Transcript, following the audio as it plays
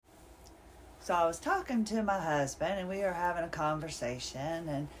So I was talking to my husband, and we were having a conversation,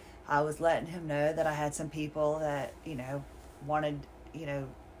 and I was letting him know that I had some people that, wanted,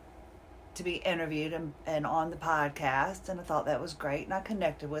 to be interviewed and on the podcast, and I thought that was great, and I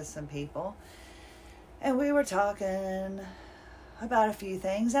connected with some people. And we were talking about a few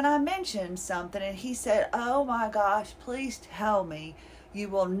things, and I mentioned something, and he said, "Oh my gosh, please tell me you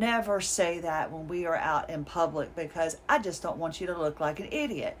will never say that when we are out in public, because I just don't want you to look like an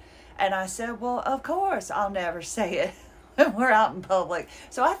idiot." And I said, "Well, of course I'll never say it when we're out in public.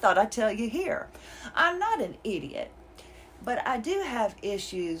 So I thought I'd tell you here. I'm not an idiot, but I do have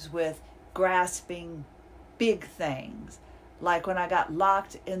issues with grasping big things. Like when I got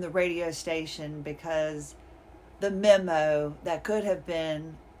locked in the radio station because the memo that could have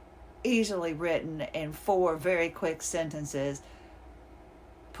been easily written in 4 very quick sentences: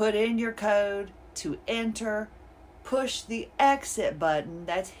 put in your code to enter, push the exit button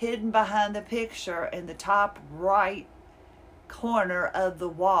that's hidden behind the picture in the top right corner of the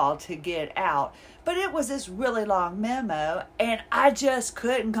wall to get out. But it was this really long memo, and I just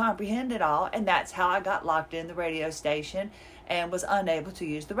couldn't comprehend it all, and that's how I got locked in the radio station and was unable to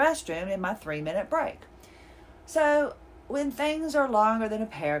use the restroom in my 3-minute break. So when things are longer than a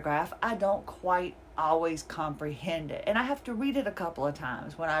paragraph, I don't quite always comprehend it, and I have to read it a couple of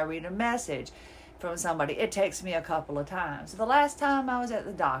times. When I read a message from somebody, it takes me a couple of times. The last time I was at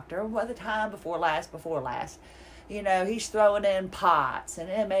the doctor, well, the time before last, he's throwing in POTS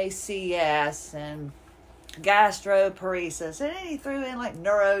and MACS and gastroparesis, and then he threw in like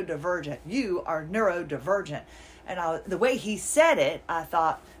neurodivergent. You are neurodivergent. And the way he said it, I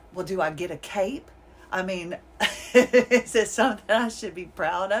thought, well, do I get a cape? I mean, is this something I should be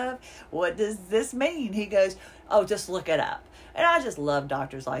proud of? What does this mean? He goes, "Oh, just look it up." And I just love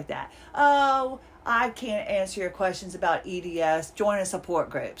doctors like that. "Oh, I can't answer your questions about EDS. Join a support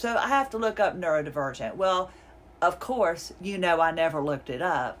group. So I have to look up neurodivergent." Well, of course, I never looked it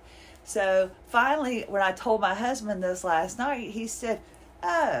up. So finally, when I told my husband this last night, he said,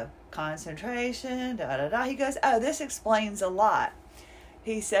 "Oh, concentration, da-da-da." He goes, "Oh, this explains a lot."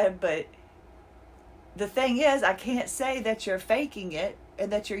 He said, "But the thing is, I can't say that you're faking it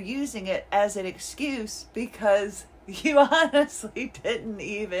and that you're using it as an excuse, because you honestly didn't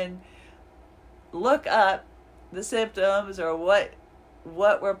even look up the symptoms or what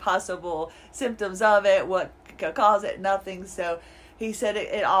were possible symptoms of it, what could cause it, nothing." So he said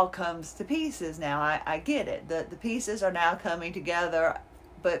it all comes to pieces now. I get it. The pieces are now coming together,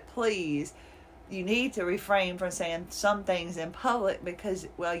 but please, you need to refrain from saying some things in public because,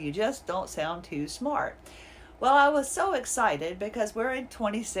 well, you just don't sound too smart. Well, I was so excited because we're in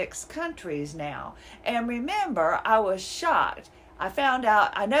 26 countries now. And remember, I was shocked. I found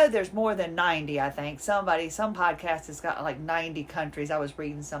out, I know there's more than 90, I think. Some podcast has got like 90 countries. I was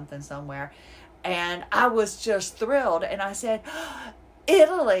reading something somewhere. And I was just thrilled. And I said,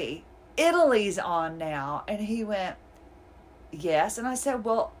 Italy's on now. And he went, "Yes." And I said,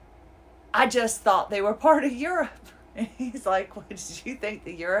 "Well, I just thought they were part of Europe." And he's like, "What, did you think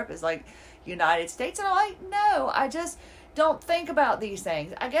that Europe is like United States?" And I'm like, "No, I just don't think about these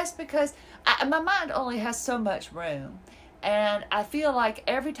things." I guess because my mind only has so much room. And I feel like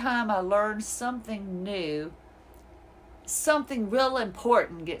every time I learn something new, something real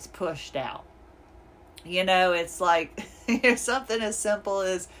important gets pushed out. It's like something as simple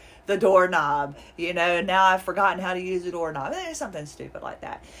as the doorknob, and now I've forgotten how to use the doorknob. It's something stupid like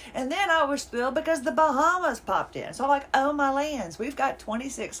that. And then I was thrilled because the Bahamas popped in. So I'm like, oh my lands, we've got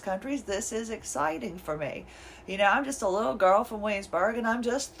 26 countries. This is exciting for me. I'm just a little girl from Williamsburg, and I'm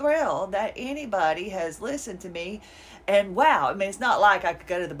just thrilled that anybody has listened to me. And wow, I mean, it's not like I could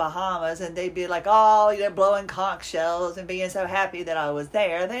go to the Bahamas and they'd be like, blowing conch shells and being so happy that I was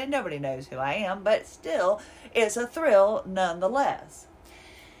there. Nobody knows who I am, but still, it's a thrill nonetheless.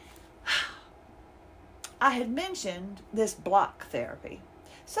 I had mentioned this block therapy.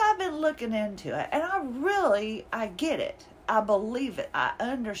 So I've been looking into it, and I get it. I believe it. I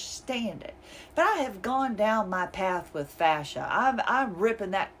understand it. But I have gone down my path with fascia. I'm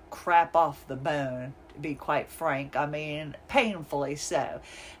ripping that crap off the bone, to be quite frank. I mean, painfully so.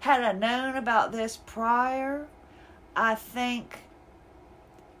 Had I known about this prior, I think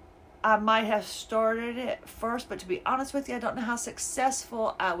I might have started it first, but to be honest with you, I don't know how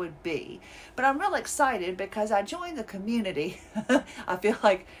successful I would be. But I'm real excited because I joined the community. I feel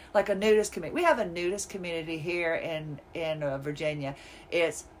like a nudist community. We have a nudist community here in Virginia.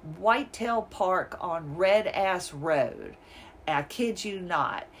 It's Whitetail Park on Red Ass Road. I kid you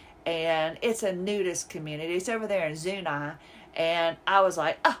not. And it's a nudist community. It's over there in Zuni. And I was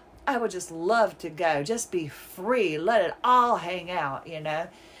like, I would just love to go. Just be free. Let it all hang out,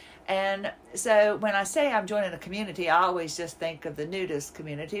 And so when I say I'm joining a community, I always just think of the nudist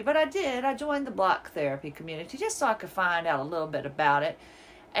community. But I did. I joined the block therapy community just so I could find out a little bit about it.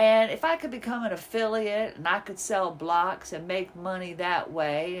 And if I could become an affiliate and I could sell blocks and make money that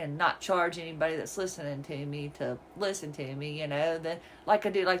way and not charge anybody that's listening to me to listen to me, then like I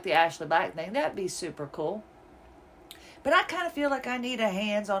do like the Ashley Black thing, that'd be super cool. But I kind of feel like I need a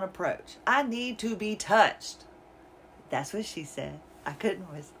hands-on approach. I need to be touched. That's what she said. I couldn't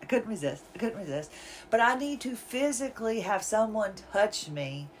resist. But I need to physically have someone touch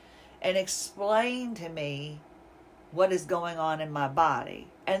me and explain to me what is going on in my body.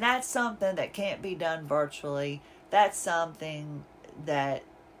 And that's something that can't be done virtually. That's something that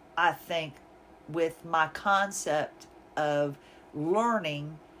I think with my concept of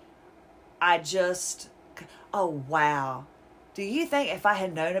learning, oh wow. Do you think if I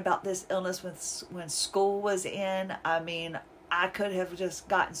had known about this illness when school was in, I could have just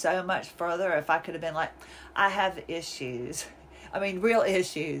gotten so much further if I could have been like, I have issues. Real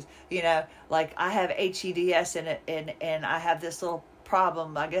issues, like I have HEDS in it, and I have this little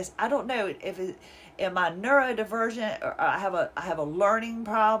problem. I guess I don't know if am I neurodivergent, or I have a learning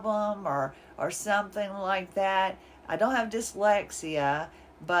problem or something like that. I don't have dyslexia,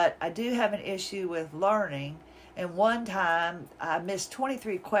 but I do have an issue with learning. And one time I missed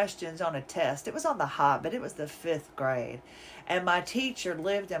 23 questions on a test. It was on The Hobbit. It was the 5th grade. And my teacher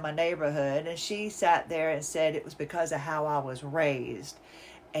lived in my neighborhood, and she sat there and said it was because of how I was raised.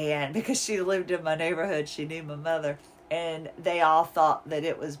 And because she lived in my neighborhood, she knew my mother. And they all thought that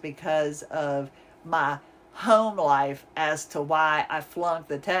it was because of my home life as to why I flunked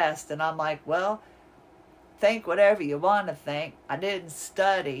the test. And I'm like, well, think whatever you want to think. I didn't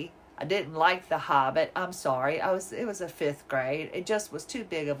study. I didn't like The Hobbit. I'm sorry. It was a 5th grade. It just was too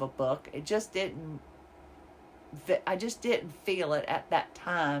big of a book. I just didn't feel it at that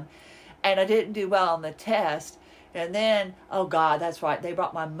time. And I didn't do well on the test. And then, oh God, that's right. They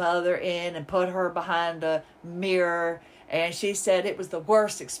brought my mother in and put her behind a mirror. And she said it was the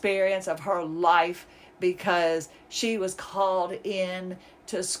worst experience of her life because she was called in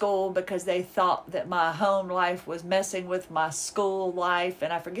to school because they thought that my home life was messing with my school life.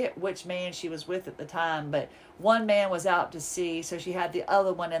 And I forget which man she was with at the time, but one man was out to sea, so she had the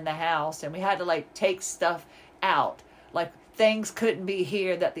other one in the house, and we had to take stuff out. Things couldn't be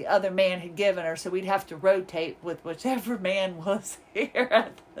here that the other man had given her, so we'd have to rotate with whichever man was here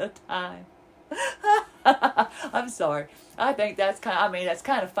at the time. I'm sorry. I think that's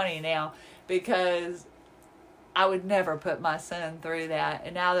kind of funny now, because I would never put my son through that.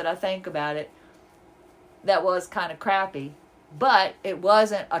 And now that I think about it, that was kind of crappy. But it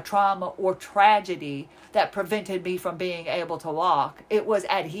wasn't a trauma or tragedy that prevented me from being able to walk. It was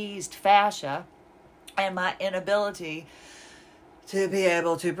adhesed fascia and my inability to be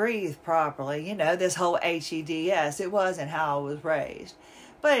able to breathe properly. This whole HEDS. It wasn't how I was raised.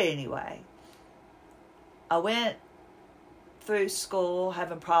 But anyway, I went through school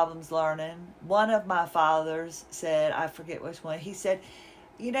having problems learning. One of my fathers said, I forget which one, he said,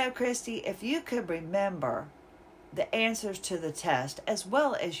 Christy, if you could remember the answers to the test as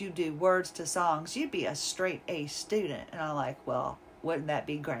well as you do words to songs, you'd be a straight A student. And I'm like, well, wouldn't that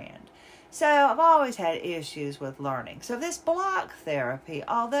be grand? So I've always had issues with learning. So this block therapy,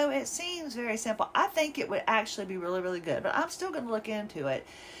 although it seems very simple, I think it would actually be really, really good. But I'm still going to look into it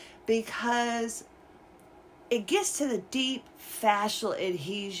because it gets to the deep fascial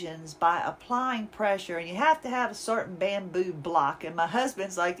adhesions by applying pressure. And you have to have a certain bamboo block. And my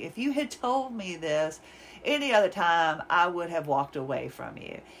husband's like, if you had told me this any other time, I would have walked away from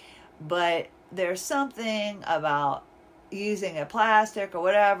you. But there's something about using a plastic or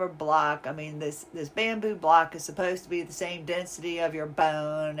whatever block. This bamboo block is supposed to be the same density of your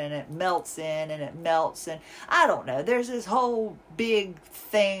bone, and it melts in and it melts, and I don't know. There's this whole big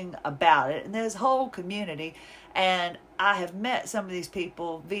thing about it, and there's a whole community, and I have met some of these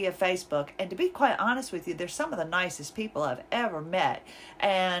people via Facebook, and to be quite honest with you, they're some of the nicest people I've ever met,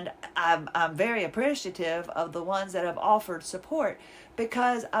 and I'm very appreciative of the ones that have offered support,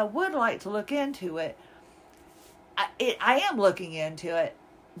 because I would like to look into it. I am looking into it,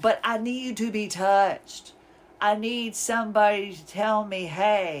 but I need to be touched. I need somebody to tell me,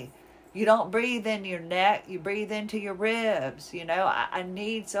 hey, you don't breathe in your neck, you breathe into your ribs. I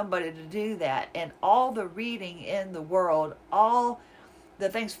need somebody to do that. And all the reading in the world, all the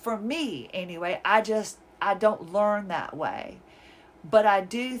things, for me anyway, I don't learn that way. But I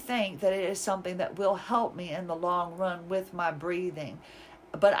do think that it is something that will help me in the long run with my breathing.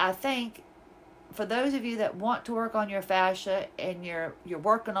 But I think for those of you that want to work on your fascia and you're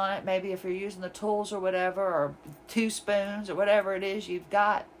working on it, maybe if you're using the tools or whatever, or 2 spoons or whatever it is you've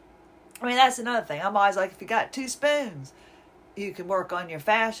got, I mean, that's another thing. I'm always like, if you got 2 spoons, you can work on your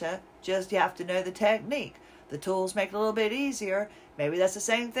fascia. Just you have to know the technique. The tools make it a little bit easier. Maybe that's the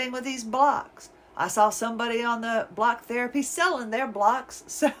same thing with these blocks. I saw somebody on the block therapy selling their blocks,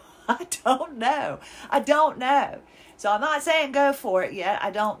 so I don't know. So I'm not saying go for it yet.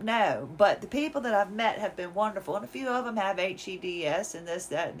 I don't know. But the people that I've met have been wonderful. And a few of them have HEDS and this,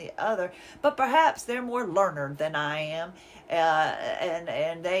 that, and the other. But perhaps they're more learned than I am.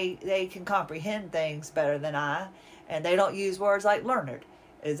 And they can comprehend things better than I. And they don't use words like learned.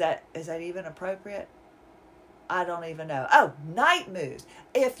 Is that even appropriate? I don't even know. Oh, night moves.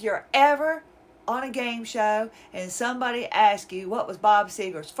 If you're ever on a game show and somebody asks you what was Bob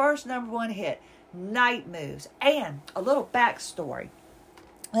Seger's first #1 hit, Night Moves. And a little backstory.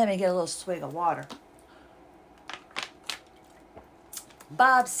 Let me get a little swig of water.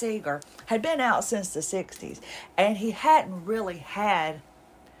 Bob Seger had been out since the 60s, and he hadn't really had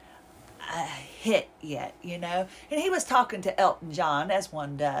a hit yet, you know. And he was talking to Elton John, as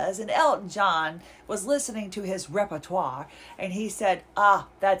one does, and Elton John was listening to his repertoire, and he said,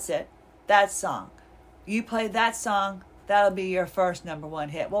 that's it. That song. You play that song, that'll be your first #1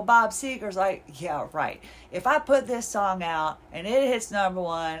 hit. Well, Bob Seger's like, yeah, right. If I put this song out and it hits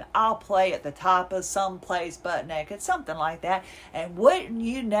 #1, I'll play at the top of some place butt naked, something like that. And wouldn't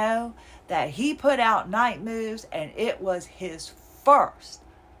you know that he put out Night Moves and it was his first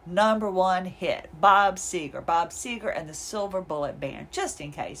 #1 hit. Bob Seger and the Silver Bullet Band, just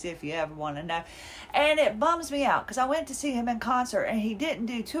in case, if you ever want to know. And it bums me out because I went to see him in concert and he didn't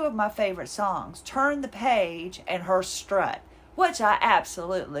do 2 of my favorite songs, Turn the Page and Her Strut, which I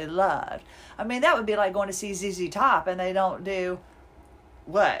absolutely loved. I mean, that would be like going to see ZZ Top and they don't do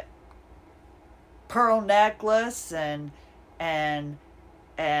what? Pearl Necklace and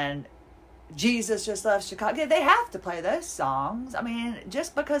Jesus Just Loves Chicago. They have to play those songs. I mean,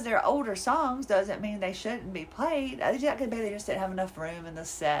 just because they're older songs doesn't mean they shouldn't be played. That could be they just didn't have enough room in the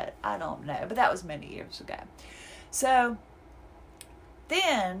set. I don't know. But that was many years ago. So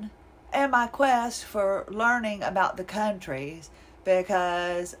then, in my quest for learning about the countries,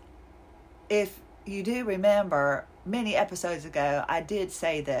 because if you do remember, many episodes ago, I did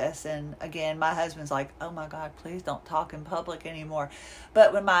say this, and again, my husband's like, oh my God, please don't talk in public anymore.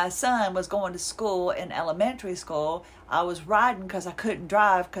 But when my son was going to school in elementary school, I was riding because I couldn't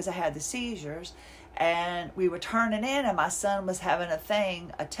drive because I had the seizures, and we were turning in, and my son was having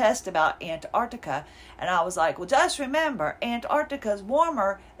a test about Antarctica, and I was like, well, just remember, Antarctica's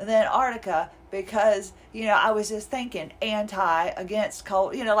warmer than Antarctica, because, you know, I was just thinking against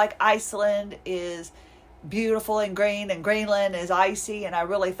cold, you know, like Iceland is beautiful and green and Greenland is icy, and I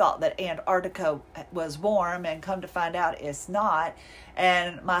really thought that Antarctica was warm, and come to find out it's not.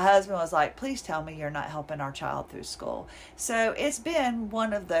 And my husband was like, please tell me you're not helping our child through school. So it's been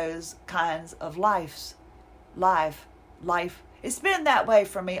one of those kinds of life. It's been that way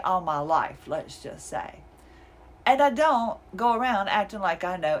for me all my life, let's just say. And I don't go around acting like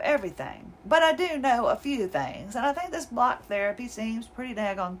I know everything, but I do know a few things. And I think this block therapy seems pretty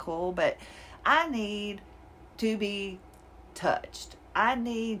daggone cool, but I need to be touched. I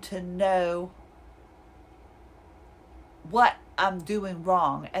need to know what I'm doing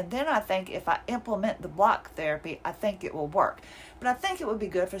wrong. And then I think if I implement the block therapy, I think it will work. But I think it would be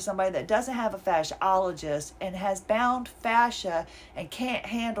good for somebody that doesn't have a fasciologist and has bound fascia and can't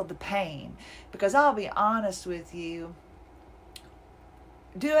handle the pain. Because I'll be honest with you,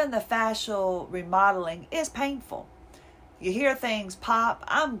 doing the fascial remodeling is painful. You hear things pop.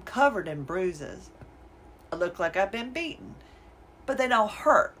 I'm covered in bruises. I look like I've been beaten. But they don't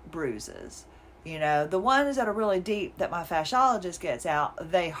hurt bruises. You know, the ones that are really deep that my fasciologist gets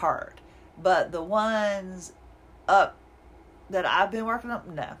out, they hurt. But the ones up that I've been working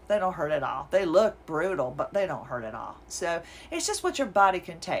on, no, they don't hurt at all. They look brutal, but they don't hurt at all. So it's just what your body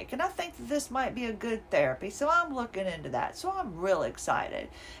can take. And I think that this might be a good therapy. So I'm looking into that. So I'm real excited.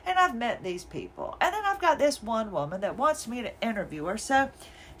 And I've met these people. And then I've got this one woman that wants me to interview her. So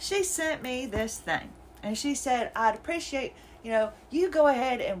she sent me this thing. And she said, I'd appreciate, you go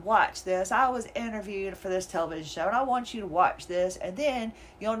ahead and watch this. I was interviewed for this television show, and I want you to watch this, and then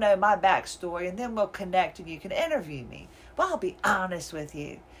you'll know my backstory, and then we'll connect and you can interview me. Well, I'll be honest with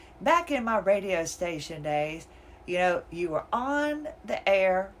you. Back in my radio station days, you were on the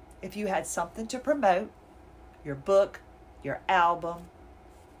air if you had something to promote, your book, your album,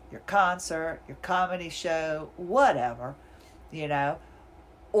 your concert, your comedy show, whatever,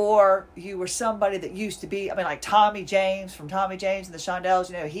 or you were somebody that used to be, like Tommy James from Tommy James and the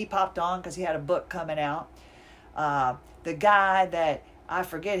Shondells, he popped on because he had a book coming out. The guy that, I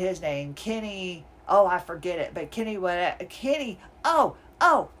forget his name, Kenny, I forget it, but Kenny,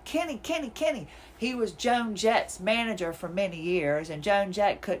 oh, Kenny. He was Joan Jett's manager for many years, and Joan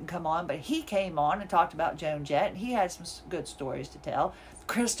Jett couldn't come on, but he came on and talked about Joan Jett, and he had some good stories to tell.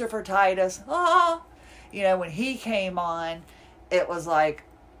 Christopher Titus, when he came on, it was like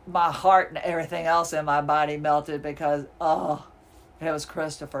my heart and everything else in my body melted because, it was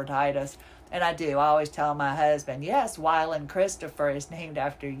Christopher Titus. And I always tell my husband, yes, Wyland Christopher is named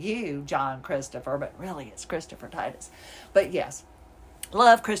after you, John Christopher, but really it's Christopher Titus. But yes,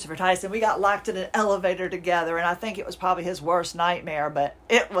 love Christopher Titus. And we got locked in an elevator together, and I think it was probably his worst nightmare, but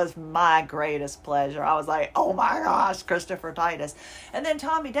it was my greatest pleasure. I was like, oh my gosh, Christopher Titus. And then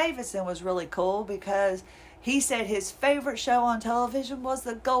Tommy Davidson was really cool because he said his favorite show on television was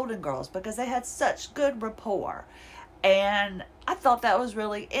The Golden Girls because they had such good rapport. And I thought that was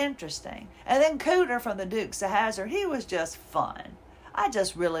really interesting. And then Cooter from the Dukes of Hazzard, he was just fun. I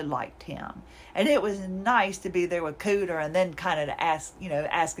just really liked him. And it was nice to be there with Cooter and then kind of to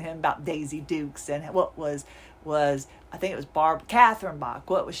asking him about Daisy Dukes and what was I think it was Catherine Bach.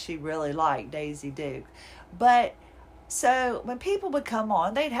 What was she really like, Daisy Duke? But so when people would come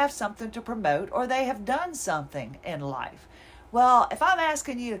on, they'd have something to promote or they have done something in life. Well, if I'm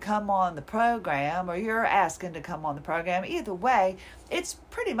asking you to come on the program or you're asking to come on the program, either way, it's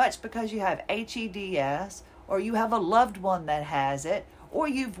pretty much because you have HEDS or you have a loved one that has it or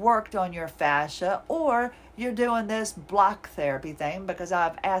you've worked on your fascia or you're doing this block therapy thing because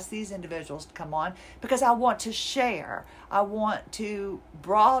I've asked these individuals to come on because I want to share. I want to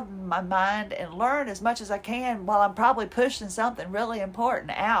broaden my mind and learn as much as I can while I'm probably pushing something really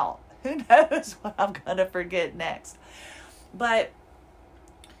important out. Who knows what I'm going to forget next? But,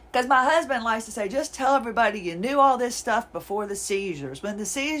 because my husband likes to say, just tell everybody you knew all this stuff before the seizures. When the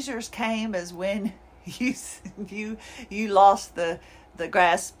seizures came is when you lost the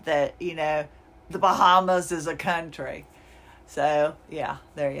grasp that, the Bahamas is a country. So, yeah,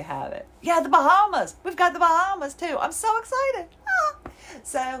 there you have it. Yeah, the Bahamas. We've got the Bahamas, too. I'm so excited.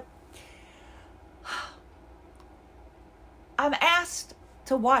 So, I'm asked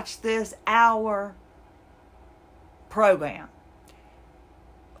to watch this hour program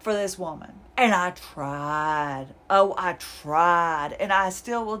for this woman. And I tried. And I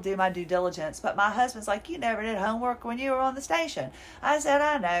still will do my due diligence. But my husband's like, you never did homework when you were on the station. I said,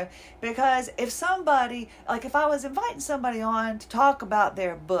 I know. Because if I was inviting somebody on to talk about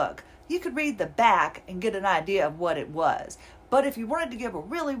their book, you could read the back and get an idea of what it was. But if you wanted to give a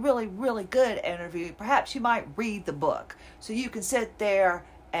really, really, really good interview, perhaps you might read the book. So you can sit there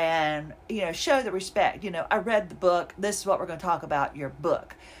and, show the respect. I read the book. This is what we're going to talk about, your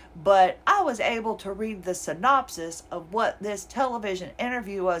book. But I was able to read the synopsis of what this television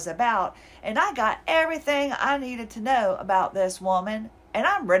interview was about. And I got everything I needed to know about this woman. And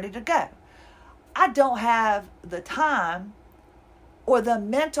I'm ready to go. I don't have the time or the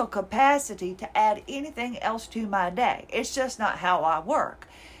mental capacity to add anything else to my day. It's just not how I work.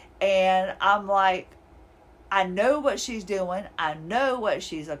 And I'm like, I know what she's doing. I know what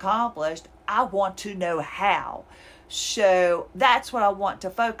she's accomplished. I want to know how. So that's what I want to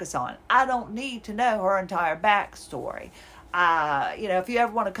focus on. I don't need to know her entire backstory. If you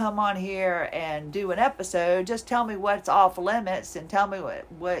ever want to come on here and do an episode, just tell me what's off limits and tell me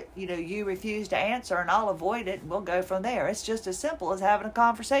what you refuse to answer, and I'll avoid it and we'll go from there. It's just as simple as having a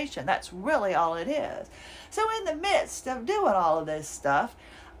conversation. That's really all it is. So in the midst of doing all of this stuff,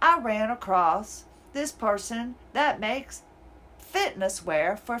 I ran across this person that makes fitness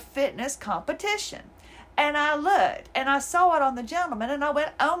wear for fitness competition. And I looked and I saw it on the gentleman and I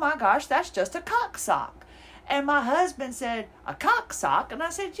went, oh my gosh, that's just a cock sock. And my husband said, a cock sock? And I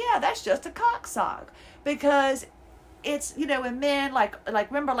said, yeah, that's just a cock sock. Because it's, when men,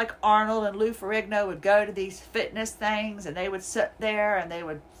 remember like Arnold and Lou Ferrigno would go to these fitness things and they would sit there and they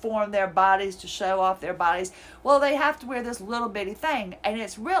would form their bodies to show off their bodies. Well, they have to wear this little bitty thing, and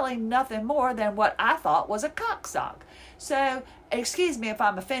it's really nothing more than what I thought was a cock sock. So, excuse me if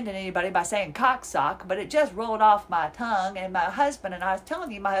I'm offending anybody by saying cock sock, but it just rolled off my tongue. And my husband and I was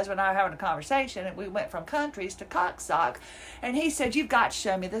telling you, my husband and I were having a conversation, and we went from countries to cock sock. And he said, you've got to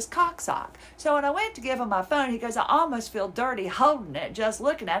show me this cock sock. So when I went to give him my phone, he goes, I almost feel dirty holding it, just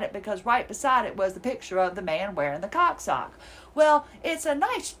looking at it, because right beside it was the picture of the man wearing the cock sock. Well, it's a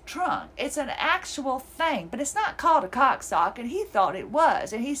nice trunk. It's an actual thing, but it's not called a cock sock, and he thought it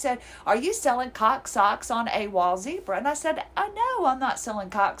was. And he said, are you selling cock socks on AWOL Zebra? And I said, no, I'm not selling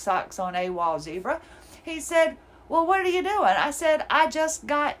cock socks on AWOL Zebra. He said, well, what are you doing? I said, I just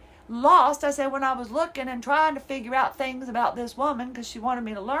got lost. I said, when I was looking and trying to figure out things about this woman, because she wanted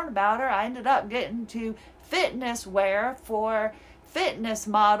me to learn about her, I ended up getting to fitness wear for fitness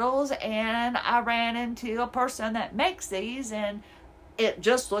models, and I ran into a person that makes these, and it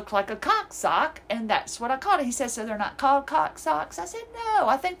just looked like a cock sock, and that's what I called it. He said, so they're not called cock socks? I said, no,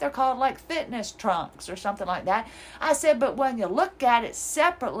 I think they're called like fitness trunks or something like that. I said, but when you look at it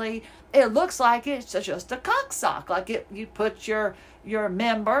separately, it looks like it's just a cock sock. Like you put your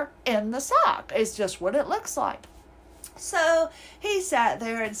member in the sock. It's just what it looks like. So he sat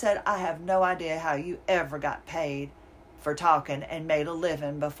there and said, I have no idea how you ever got paid for talking and made a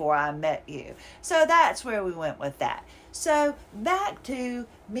living before I met you. So that's where we went with that. So back to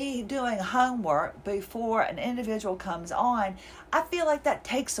me doing homework before an individual comes on, I feel like that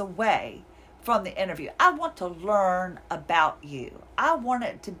takes away from the interview. I want to learn about you. I want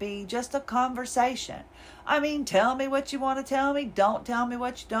it to be just a conversation. I mean, tell me what you want to tell me. Don't tell me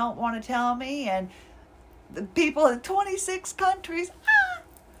what you don't want to tell me. And the people in 26 countries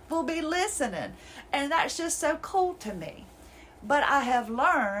will be listening. And that's just so cool to me. But I have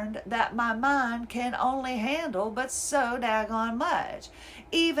learned that my mind can only handle but so daggone much.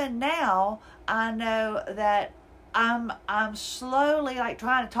 Even now, I know that I'm slowly like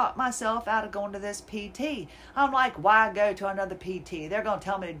trying to talk myself out of going to this PT. I'm like, why go to another PT? They're going to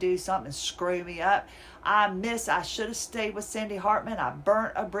tell me to do something and screw me up. I should have stayed with Cindy Hartman. I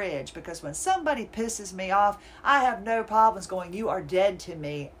burnt a bridge, because when somebody pisses me off, I have no problems going, you are dead to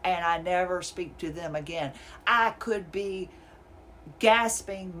me, and I never speak to them again. I could be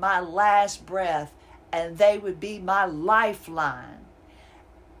gasping my last breath and they would be my lifeline,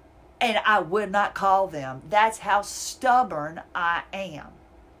 and I would not call them. That's how stubborn I am.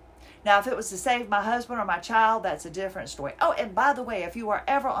 Now, if it was to save my husband or my child, that's a different story. Oh, and by the way, if you are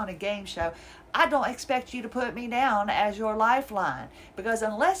ever on a game show, I don't expect you to put me down as your lifeline, because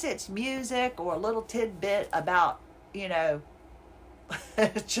unless it's music or a little tidbit about,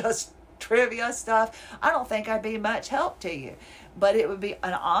 just trivia stuff, I don't think I'd be much help to you. But it would be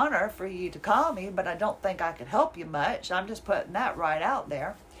an honor for you to call me, but I don't think I could help you much. I'm just putting that right out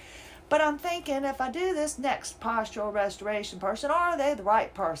there. But I'm thinking, if I do this next postural restoration person, are they the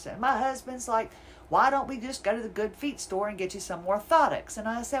right person? My husband's like, why don't we just go to the Good Feet store and get you some orthotics? And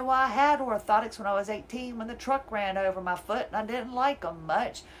I said, well, I had orthotics when I was 18 when the truck ran over my foot, and I didn't like them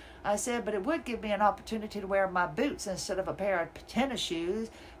much. I said, but it would give me an opportunity to wear my boots instead of a pair of tennis shoes,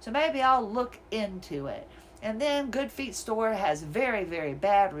 so maybe I'll look into it. And then Good Feet store has very, very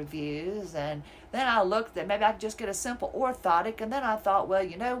bad reviews. And then I looked that maybe I could just get a simple orthotic. And then I thought, well,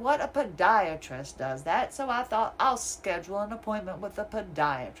 you know what? A podiatrist does that. So I thought I'll schedule an appointment with a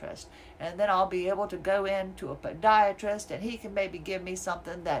podiatrist. And then I'll be able to go into a podiatrist and he can maybe give me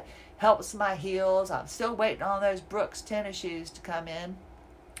something that helps my heels. I'm still waiting on those Brooks tennis shoes to come in,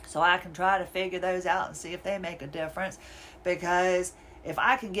 so I can try to figure those out and see if they make a difference. Because if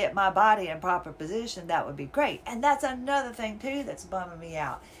I can get my body in proper position, that would be great. And that's another thing, too, that's bumming me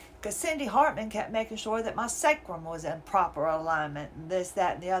out. Because Cindy Hartman kept making sure that my sacrum was in proper alignment and this,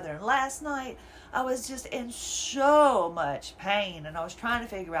 that, and the other. And last night, I was just in so much pain. And I was trying to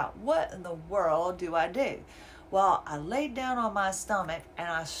figure out, what in the world do I do? Well, I laid down on my stomach and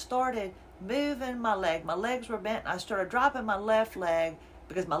I started moving my leg. My legs were bent. I started dropping my left leg,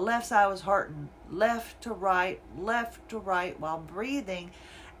 because my left side was hurting, left to right while breathing.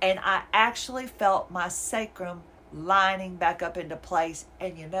 And I actually felt my sacrum lining back up into place.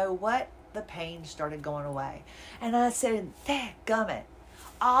 And you know what? The pain started going away. And I said, dadgummit,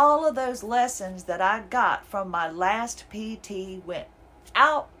 all of those lessons that I got from my last PT went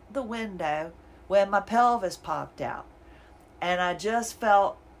out the window when my pelvis popped out. And I just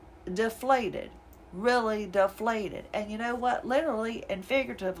felt deflated. Really deflated. And you know what? Literally and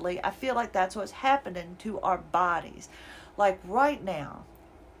figuratively, I feel like that's what's happening to our bodies. Like right now,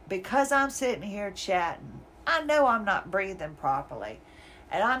 because I'm sitting here chatting, I know I'm not breathing properly.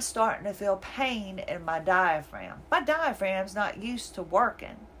 And I'm starting to feel pain in my diaphragm. My diaphragm's not used to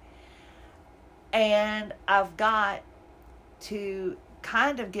working. And I've got to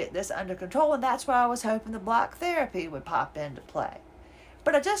kind of get this under control. And that's why I was hoping the block therapy would pop into play.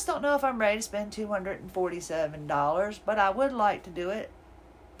 But I just don't know if I'm ready to spend $247, but I would like to do it.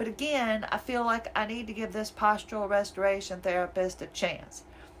 But again, I feel like I need to give this postural restoration therapist a chance.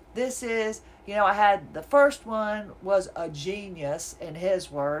 This is, I had the first one was a genius in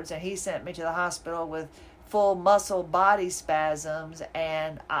his words, and he sent me to the hospital with full muscle body spasms,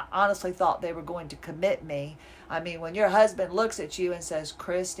 and I honestly thought they were going to commit me. I mean, when your husband looks at you and says,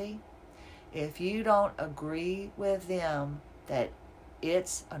 Christy, if you don't agree with them that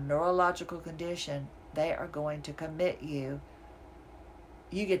it's a neurological condition, they are going to commit you.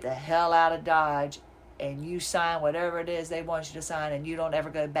 You get the hell out of Dodge and you sign whatever it is they want you to sign, and you don't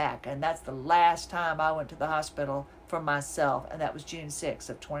ever go back. And that's the last time I went to the hospital for myself, and that was June 6th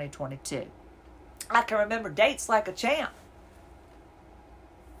of 2022. I can remember dates like a champ.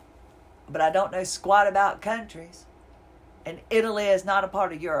 but I don't know squat about countries. And Italy is not a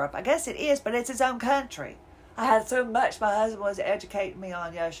part of Europe. I guess it is, but it's its own country. I had so much my husband was educating me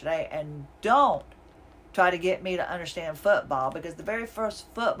on yesterday, and don't try to get me to understand football, because the very first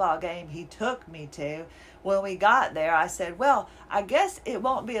football game he took me to, when we got there, I said, well, I guess it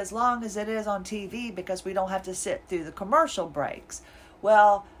won't be as long as it is on TV because we don't have to sit through the commercial breaks.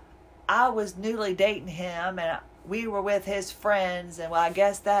 Well, I was newly dating him, and we were with his friends, and well, I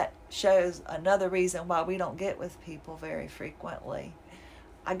guess that shows another reason why we don't get with people very frequently.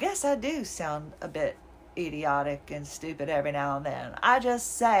 I guess I do sound a bit idiotic and stupid every now and then. I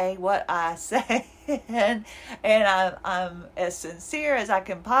just say what I say, and I'm as sincere as I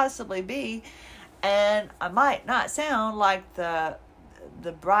can possibly be, and I might not sound like the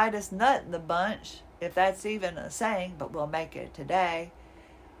brightest nut in the bunch, if that's even a saying, but we'll make it today.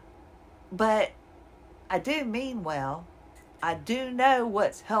 But I do mean well. I do know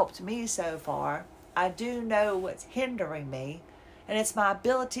what's helped me so far. I do know what's hindering me, and it's my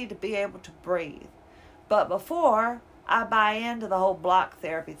ability to be able to breathe. But before I buy into the whole block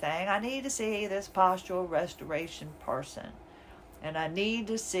therapy thing, I need to see this postural restoration person. And I need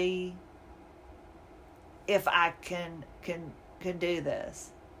to see if I can do this.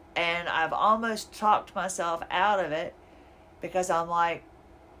 And I've almost talked myself out of it because I'm like,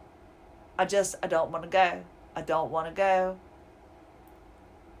 I don't want to go. I don't want to go.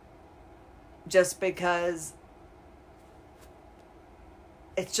 Just because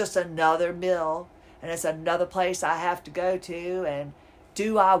it's just another mill. And it's another place I have to go to. And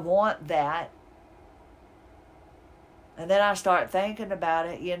do I want that? And then I start thinking about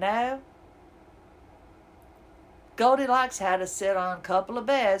it, Goldilocks had to sit on a couple of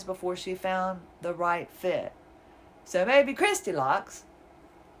beds before she found the right fit. So maybe Christy Locks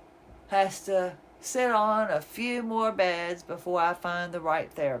has to sit on a few more beds before I find the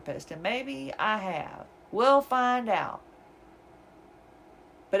right therapist. And maybe I have. We'll find out.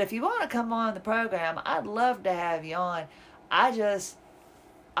 But if you want to come on the program, I'd love to have you on.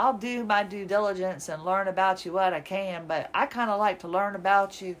 I'll do my due diligence and learn about you what I can, but I kind of like to learn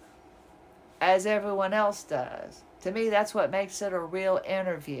about you as everyone else does. To me, that's what makes it a real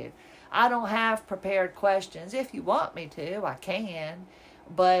interview. I don't have prepared questions. If you want me to, I can,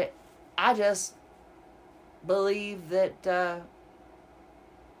 but I just believe that the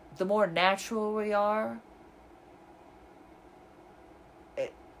more natural we are,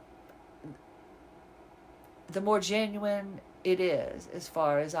 the more genuine it is, as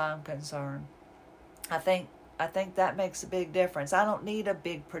far as I'm concerned. I think that makes a big difference. I don't need a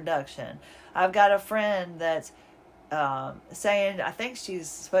big production. I've got a friend that's saying, I think she's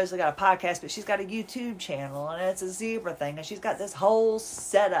supposedly got a podcast, but she's got a YouTube channel, and it's a zebra thing, and she's got this whole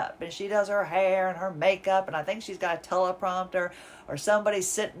setup, and she does her hair and her makeup, and I think she's got a teleprompter, or somebody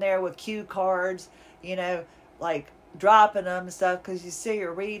sitting there with cue cards, like dropping them and stuff, because you see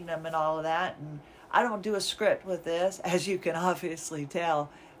her reading them and all of that. And I don't do a script with this, as you can obviously tell,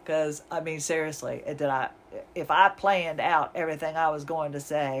 because, seriously, if I planned out everything I was going to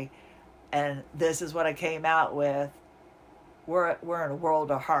say, and this is what I came out with, we're in a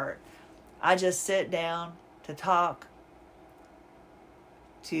world of hurt. I just sit down to talk,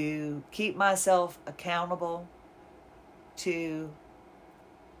 to keep myself accountable, to,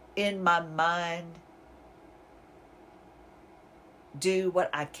 in my mind, do what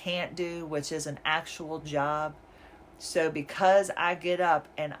I can't do, which is an actual job. So because I get up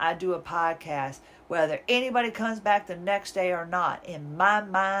and I do a podcast, whether anybody comes back the next day or not, in my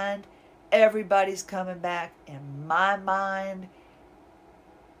mind, everybody's coming back. In my mind,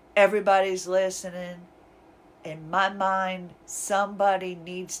 everybody's listening. In my mind, somebody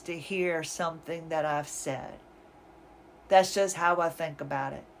needs to hear something that I've said. That's just how I think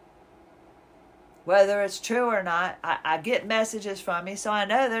about it. Whether it's true or not, I get messages from you, so I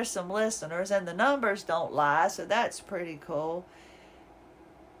know there's some listeners, and the numbers don't lie, so that's pretty cool.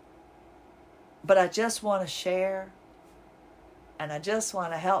 But I just want to share, and I just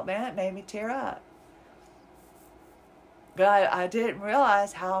want to help. Man, it made me tear up. But I didn't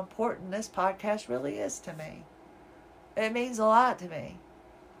realize how important this podcast really is to me. It means a lot to me.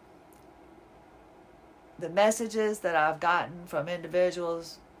 The messages that I've gotten from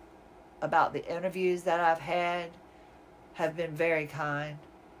individuals about the interviews that I've had have been very kind.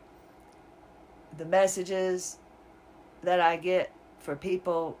 The messages that I get for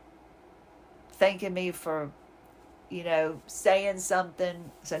people thanking me for, saying something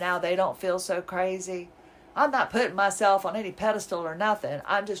so now they don't feel so crazy. I'm not putting myself on any pedestal or nothing.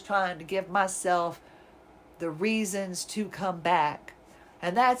 I'm just trying to give myself the reasons to come back.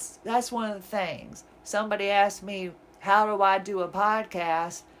 And that's one of the things. Somebody asked me, how do I do a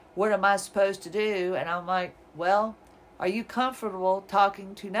podcast? what am I supposed to do? And I'm like, well, are you comfortable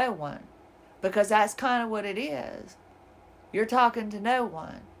talking to no one? Because that's kind of what it is. You're talking to no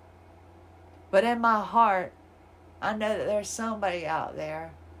one. But in my heart, I know that there's somebody out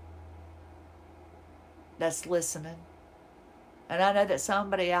there that's listening. And I know that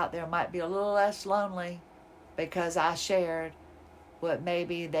somebody out there might be a little less lonely because I shared what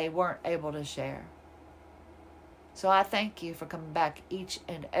maybe they weren't able to share. So I thank you for coming back each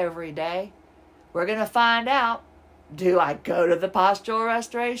and every day. We're going to find out, do I go to the postural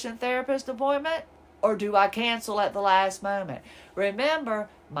restoration therapist appointment or do I cancel at the last moment? Remember,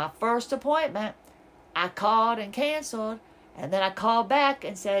 my first appointment, I called and canceled, and then I called back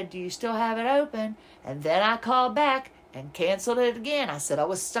and said, do you still have it open? And then I called back and canceled it again. I said I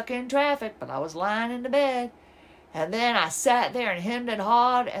was stuck in traffic, but I was lying in the bed. And then I sat there and hemmed and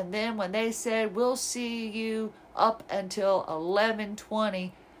hawed, and then when they said, we'll see you up until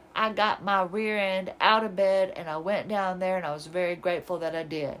 11:20, I got my rear end out of bed and I went down there, and I was very grateful that I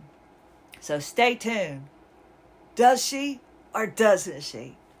did. So stay tuned. Does she or doesn't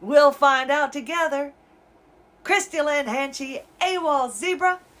she? We'll find out together. Christy Lynn Hanchy, AWOL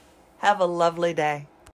Zebra. Have a lovely day.